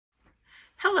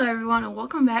Hello everyone and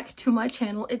welcome back to my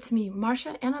channel. It's me,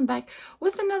 Marsha, and I'm back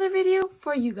with another video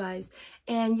for you guys.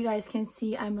 And you guys can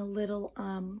see I'm a little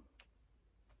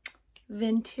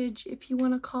vintage, if you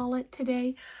want to call it,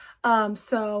 today.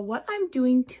 So what I'm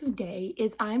doing today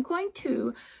is I'm going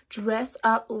to dress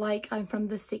up like I'm from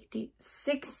the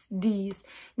 60's.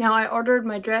 Now I ordered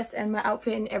my dress and my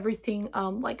outfit and everything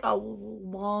like a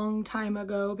long time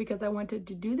ago because I wanted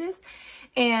to do this,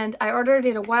 and I ordered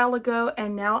it a while ago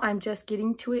and now I'm just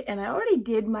getting to it. And I already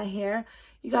did my hair.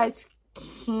 You guys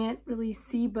can't really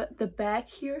see, but the back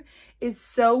here is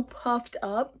so puffed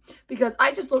up because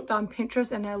I just looked on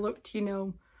Pinterest and I looked, you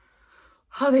know,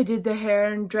 how they did their hair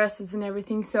and dresses and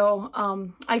everything. So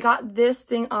I got this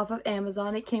thing off of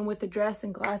Amazon. It came with the dress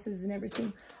and glasses and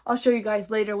everything. I'll show you guys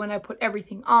later when I put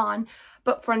everything on,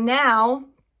 but for now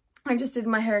I just did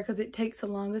my hair because it takes the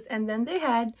longest. And then they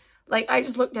had, like, I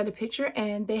just looked at a picture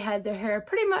and they had their hair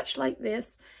pretty much like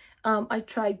this. I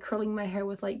tried curling my hair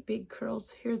with like big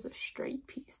curls. Here's a straight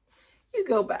piece. You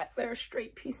go back there,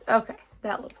 straight piece. Okay,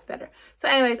 that looks better. So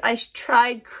anyways, I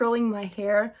tried curling my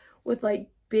hair with like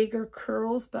bigger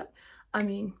curls, but I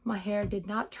mean, my hair did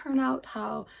not turn out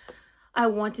how I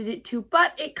wanted it to,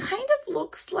 but it kind of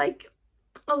looks like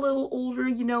a little older,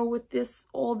 you know, with this,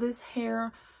 all this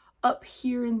hair up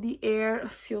here in the air.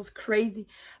 It feels crazy.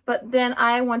 But then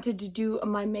I wanted to do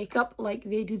my makeup like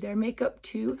they do their makeup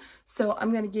too, so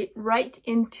I'm gonna get right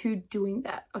into doing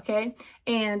that. Okay,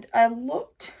 and I'm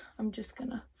just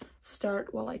gonna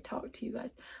start while I talk to you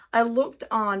guys. I looked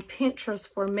on Pinterest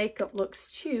for makeup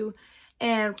looks too,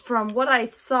 and from what I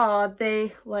saw,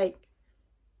 they like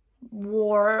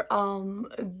wore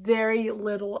very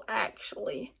little,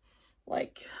 actually,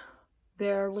 like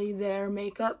barely their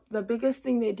makeup. The biggest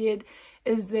thing they did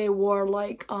is they wore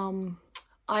like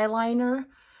eyeliner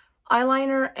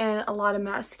and a lot of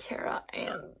mascara,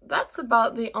 and that's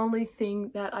about the only thing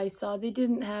that I saw. They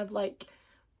didn't have like,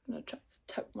 I'm gonna try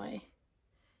to tuck my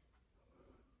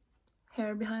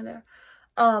hair behind there.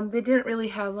 They didn't really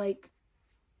have like,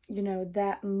 you know,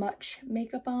 that much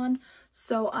makeup on,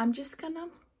 so I'm just gonna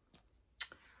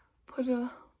put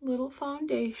a little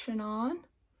foundation on.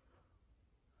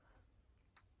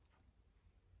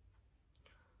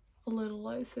 A little,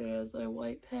 I say, as I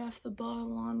wipe half the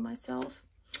bottle on myself.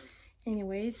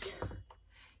 Anyways,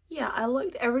 yeah, I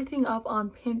looked everything up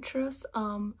on Pinterest,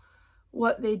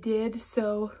 what they did,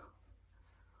 so,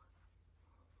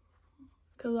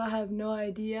 because I have no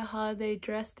idea how they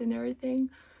dressed and everything.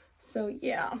 So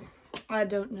yeah, I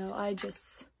don't know. I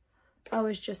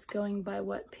was just going by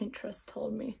what Pinterest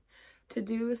told me to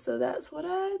do, so that's what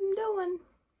I'm doing.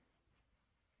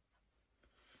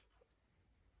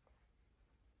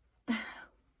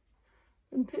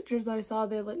 In pictures I saw,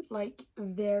 they looked like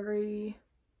very,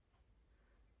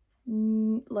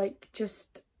 like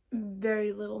just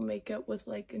very little makeup with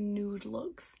like nude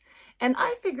looks. And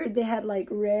I figured they had like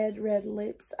red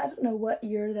lips. I don't know what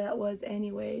year that was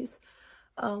anyways,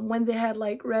 when they had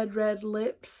like red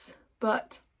lips,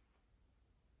 but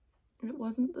it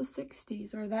wasn't the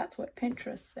 60's, or that's what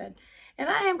Pinterest said. And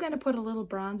I am going to put a little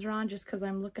bronzer on just because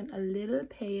I'm looking a little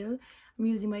pale. I'm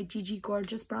using my Gigi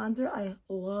Gorgeous bronzer. I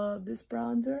love this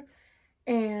bronzer.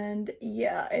 And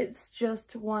yeah, it's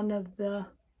just one of the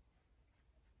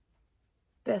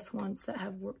best ones that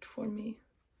have worked for me.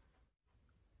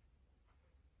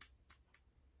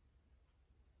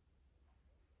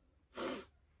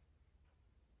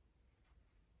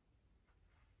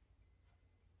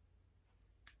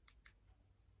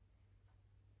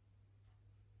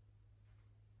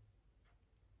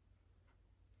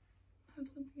 Have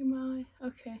something in my eye.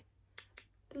 Okay.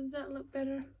 Does that look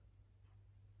better?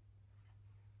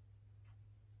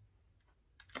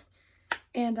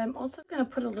 And I'm also going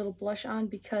to put a little blush on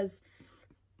because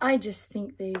I just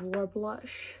think they wore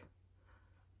blush.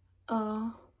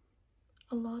 A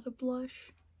lot of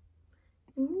blush.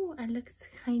 Ooh, it looks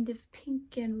kind of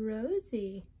pink and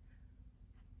rosy.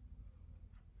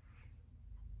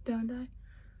 Don't I?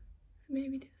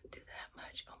 Maybe didn't do that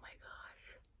much. Oh my gosh.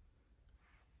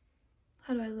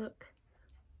 How do I look?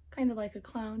 Kind of like a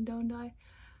clown, don't I?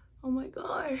 Oh my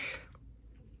gosh.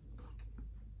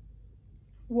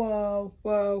 Whoa,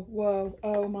 whoa, whoa,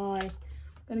 oh my. I'm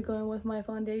gonna go in with my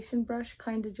foundation brush,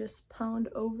 kind of just pound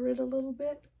over it a little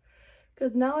bit,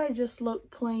 because now I just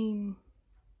look plain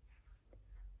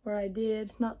where I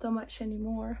did, not so much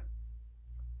anymore.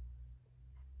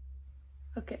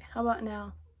 Okay, how about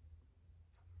now?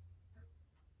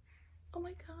 Oh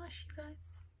my gosh, you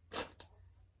guys.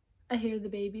 I hear the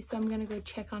baby, so I'm gonna go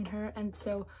check on her, and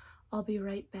so I'll be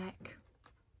right back.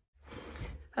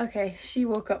 Okay, she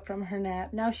woke up from her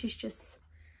nap. Now she's just,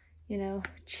 you know,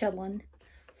 chilling.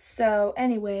 So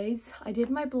anyways, I did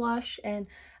my blush, and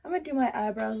I'm gonna do my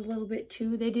eyebrows a little bit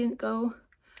too. They didn't go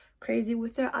crazy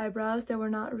with their eyebrows. They were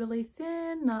not really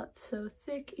thin, not so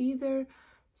thick either.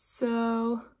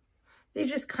 So they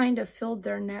just kind of filled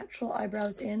their natural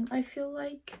eyebrows in, I feel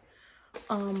like.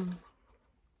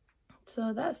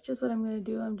 So that's just what I'm gonna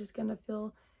do. I'm just gonna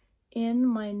fill in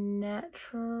my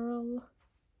natural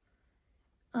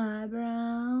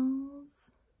eyebrows.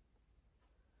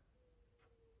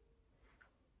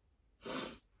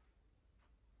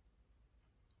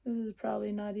 This is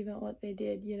probably not even what they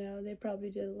did, you know, they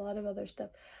probably did a lot of other stuff.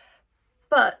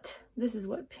 But this is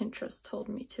what Pinterest told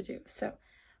me to do. So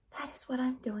that is what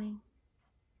I'm doing.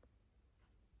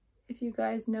 If you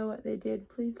guys know what they did,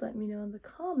 please let me know in the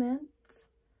comments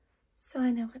so I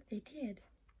know what they did.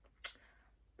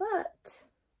 But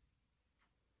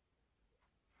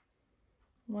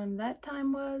when that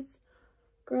time was,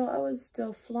 girl, I was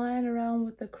still flying around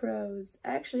with the crows.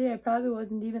 Actually, I probably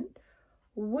wasn't even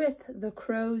with the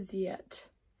crows yet,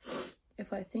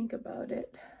 if I think about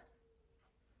it.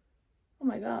 Oh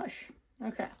my gosh.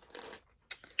 Okay.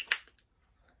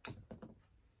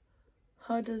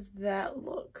 How does that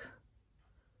look?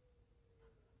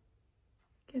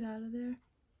 Get out of there.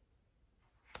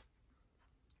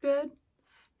 Good.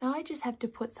 Now I just have to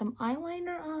put some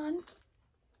eyeliner on.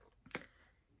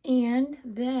 And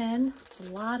then a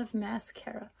lot of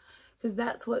mascara, because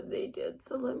that's what they did.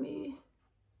 So let me...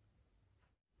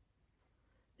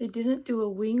 They didn't do a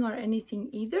wing or anything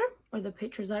either, or the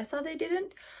pictures I saw they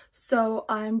didn't. So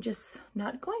I'm just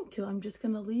not going to. I'm just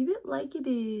going to leave it like it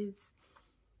is.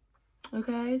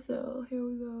 Okay, so here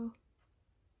we go.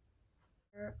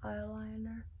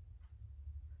 Eyeliner.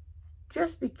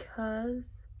 Just because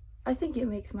I think it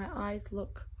makes my eyes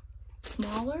look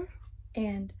smaller,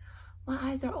 and my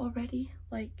eyes are already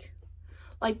like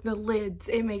the lids.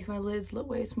 It makes my lids look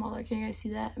way smaller. Can you guys see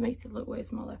that? It makes it look way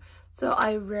smaller. So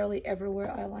I rarely ever wear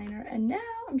eyeliner. And now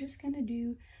I'm just gonna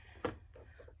do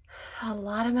a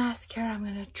lot of mascara. I'm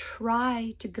gonna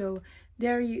try to go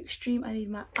very extreme. I need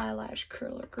my eyelash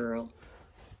curler, girl.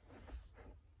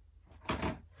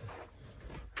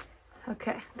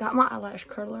 Okay, got my eyelash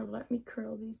curler. Let me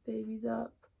curl these babies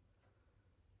up.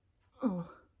 Oh.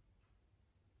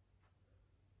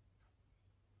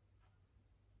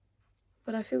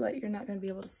 But I feel like you're not going to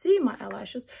be able to see my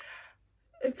eyelashes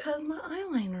because my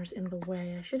eyeliner's in the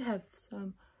way. I should have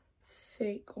some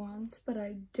fake ones, but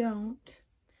I don't.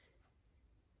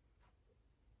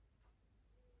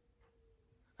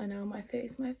 I know, my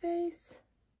face.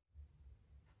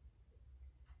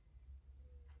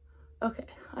 Okay,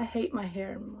 I hate my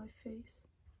hair in my face.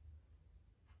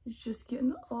 It's just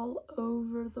getting all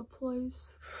over the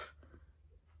place.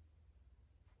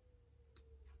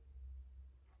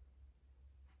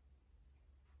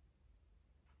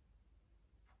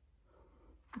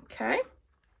 Okay,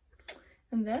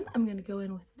 and then I'm gonna go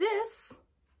in with this.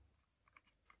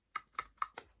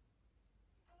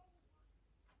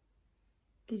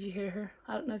 Did you hear her?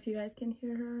 I don't know if you guys can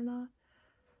hear her or not,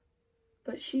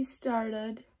 but she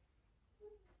started,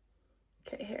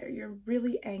 okay, hair, you're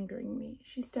really angering me.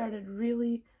 She started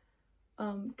really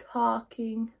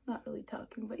talking, not really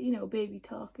talking, but you know, baby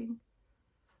talking.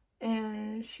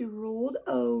 And she rolled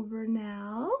over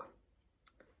now.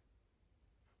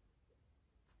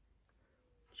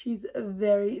 She's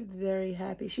very, very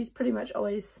happy. She's pretty much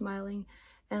always smiling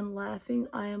and laughing.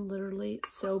 I am literally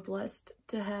so blessed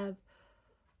to have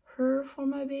her for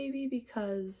my baby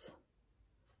because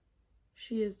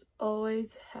she is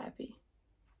always happy.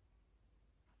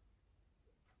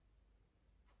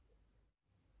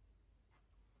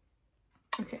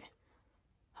 Okay,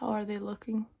 how are they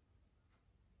looking?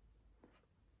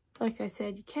 Like I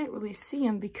said, you can't really see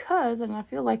them because, and I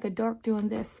feel like a dork doing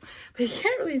this, but you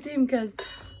can't really see them because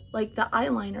like the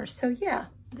eyeliner. So yeah,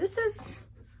 this is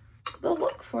the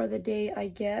look for the day, I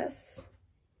guess.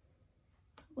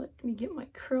 Let me get my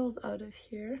curls out of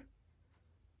here.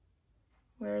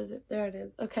 Where is it? There it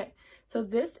is. Okay, so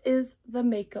this is the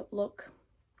makeup look.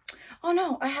 Oh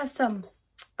no, I have some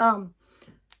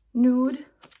nude.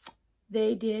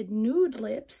 They did nude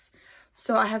lips.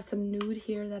 So I have some nude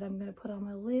here that I'm going to put on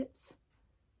my lips.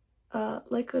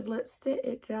 Liquid lipstick.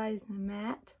 It dries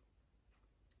matte.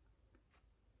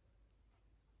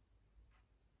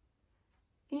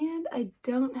 And I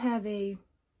don't have a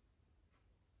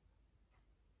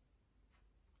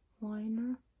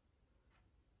liner.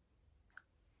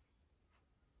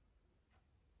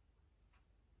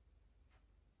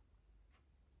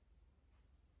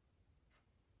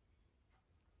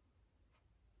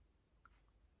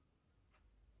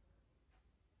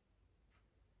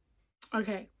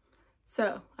 Okay,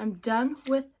 so I'm done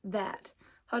with that.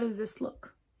 How does this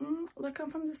look? Like I'm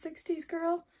from the 60s,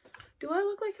 girl? Do I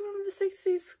look like I'm from the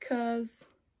 60s? Because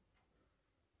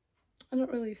I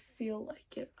don't really feel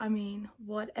like it. I mean,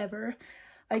 whatever.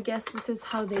 I guess this is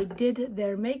how they did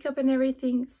their makeup and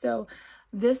everything. So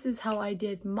this is how I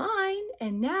did mine.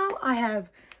 And now I have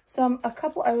a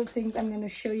couple other things I'm going to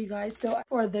show you guys. So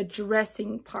for the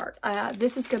dressing part,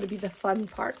 this is going to be the fun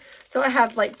part. So I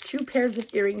have like 2 pairs of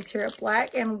earrings here,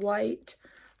 black and white.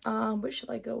 What should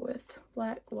I go with?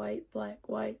 Black, white, black,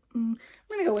 white. I'm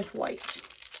going to go with white.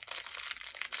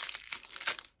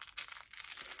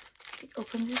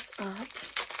 Open this up.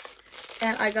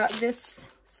 And I got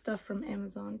this stuff from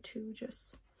Amazon too,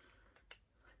 just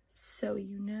so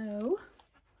you know.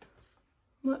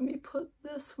 Let me put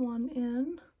this one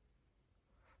in.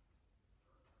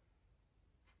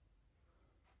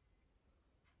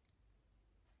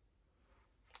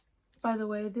 By the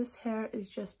way, this hair is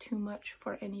just too much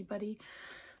for anybody.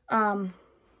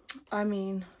 I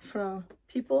mean, from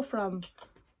people from,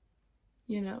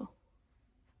 you know,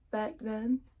 back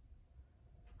then,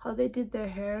 how they did their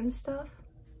hair and stuff.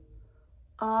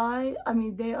 I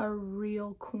mean, they are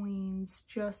real queens.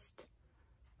 Just,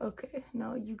 okay,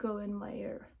 now you go in my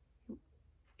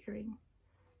earring.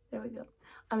 There we go.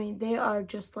 I mean, they are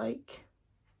just like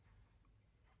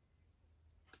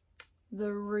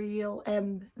the real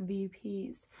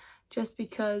MVPs, just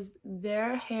because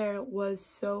their hair was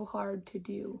so hard to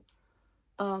do.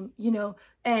 You know,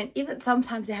 and even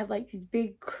sometimes they have like these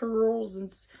big curls,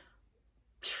 and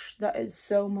that is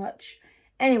so much.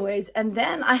 Anyways, and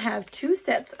then I have 2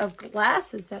 sets of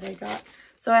glasses that I got.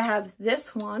 So I have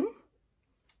this one.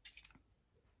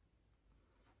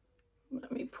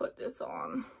 Let me put this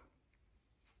on.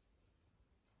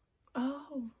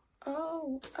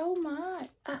 Oh my.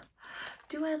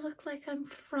 Do I look like I'm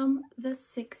from the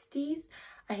 60s?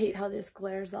 I hate how this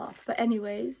glares off. But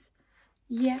anyways,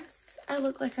 yes, I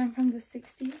look like I'm from the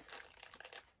 60s.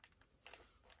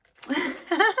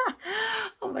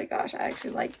 Oh my gosh, I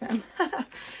actually like them.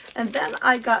 And then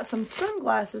I got some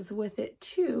sunglasses with it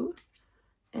too.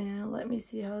 And let me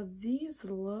see how these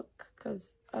look,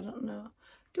 because I don't know.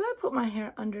 Do I put my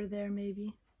hair under there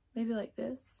maybe? Maybe like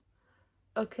this?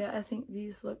 Okay, I think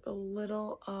these look a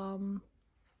little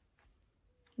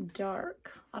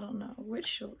dark. I don't know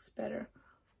which looks better,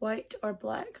 white or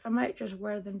black. I might just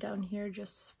wear them down here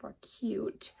just for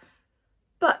cute.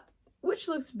 But which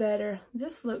looks better?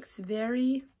 This looks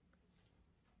very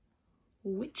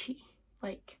witchy.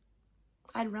 Like,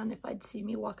 I'd run if I'd see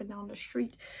me walking down the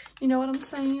street. You know what I'm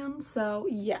saying? So,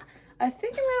 yeah. I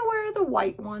think I'm going to wear the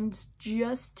white ones.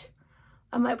 Just,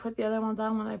 I might put the other ones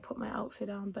on when I put my outfit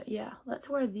on. But, yeah, let's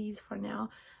wear these for now.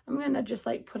 I'm going to just,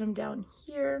 like, put them down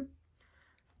here.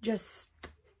 Just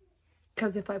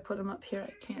because if I put them up here,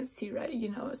 I can't see right. You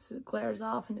know, it glares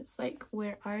off and it's like,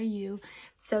 where are you?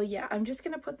 So, yeah, I'm just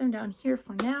going to put them down here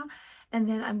for now. And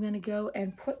then I'm going to go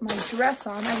and put my dress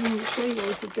on. I didn't even show you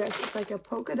guys the dress. It's like a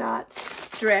polka dot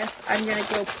dress. I'm going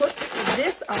to go put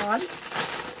this on.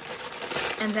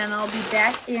 And then I'll be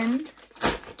back in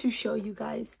to show you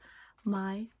guys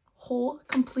my whole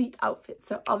complete outfit.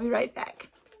 So I'll be right back.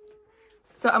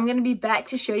 So I'm going to be back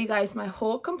to show you guys my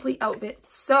whole complete outfit.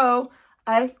 So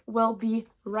I will be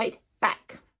right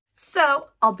back. So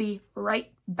I'll be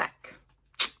right back.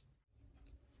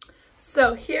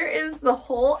 So here is the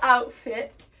whole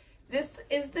outfit. This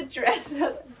is the dress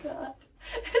that I got.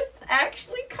 It's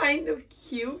actually kind of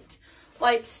cute.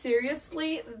 Like,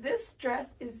 seriously, this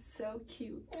dress is so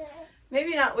cute.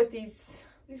 Maybe not with these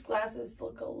glasses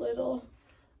look a little,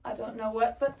 I don't know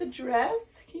what, but the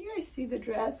dress, can you guys see the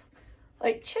dress?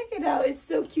 Like, check it out. It's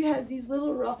so cute. It has these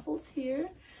little ruffles here.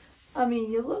 I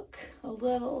mean, you look a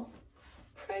little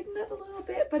pregnant a little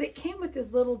bit, but it came with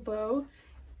this little bow.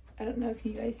 I don't know if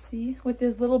you guys see. With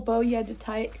this little bow, you had to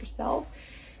tie it yourself.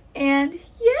 And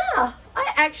yeah,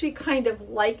 I actually kind of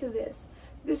like this.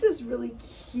 This is really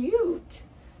cute.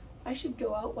 I should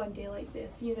go out one day like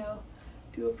this, you know,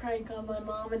 do a prank on my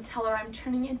mom and tell her I'm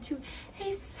turning into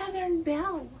a Southern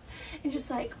belle. And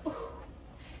just like, oh,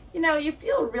 you know, you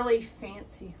feel really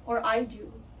fancy. Or I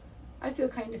do. I feel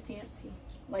kind of fancy.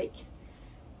 Like,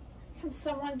 can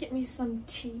someone get me some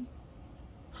tea?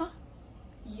 Huh?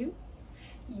 You?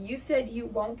 You said you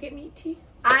won't get me tea?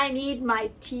 I need my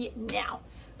tea now.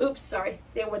 Oops, sorry.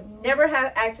 They would never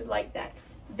have acted like that.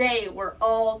 They were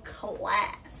all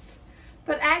class.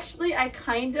 But actually, I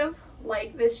kind of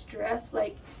like this dress.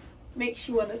 Like, makes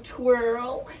you want to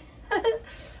twirl.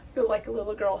 Feel like a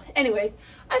little girl. Anyways,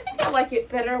 I think I like it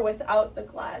better without the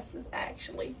glasses,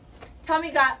 actually.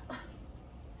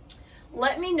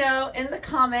 Let me know in the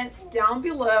comments down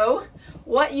below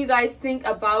what you guys think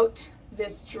about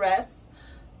this dress.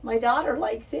 My daughter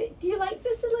likes it. Do you like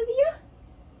this, Olivia?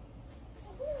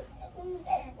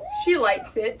 She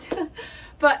likes it.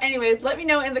 But anyways, let me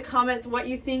know in the comments what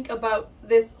you think about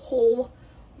this whole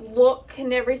look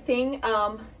and everything.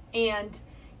 And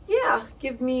yeah,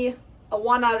 give me a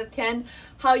 1 out of 10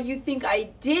 how you think I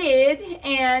did,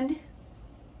 and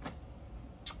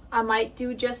I might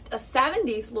do just a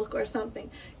 70s look or something.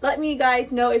 Let me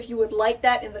guys know if you would like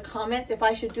that in the comments, if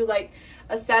I should do like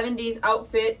a 70s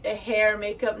outfit, a hair,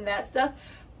 makeup, and that stuff.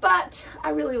 But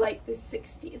I really like this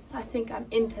 60s. I think I'm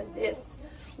into this.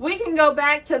 We can go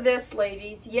back to this,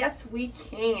 ladies. Yes, we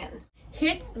can.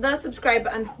 Hit the subscribe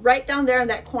button right down there in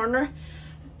that corner,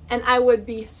 and I would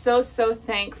be so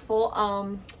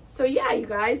thankful. So yeah, you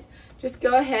guys, just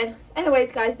go ahead.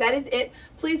 Anyways, guys, that is it.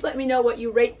 Please let me know what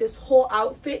you rate this whole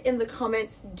outfit in the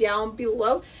comments down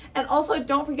below. And also,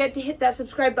 don't forget to hit that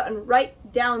subscribe button right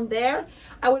down there.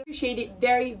 I would appreciate it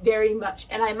very much.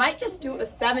 And I might just do a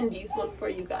 70s look for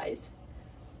you guys.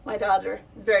 My daughter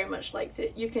very much likes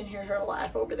it. You can hear her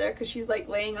laugh over there because she's like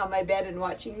laying on my bed and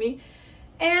watching me.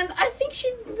 And I think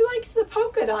she likes the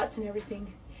polka dots and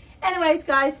everything. Anyways,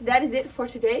 guys, that is it for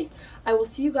today. I will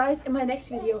see you guys in my next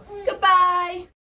video. Goodbye!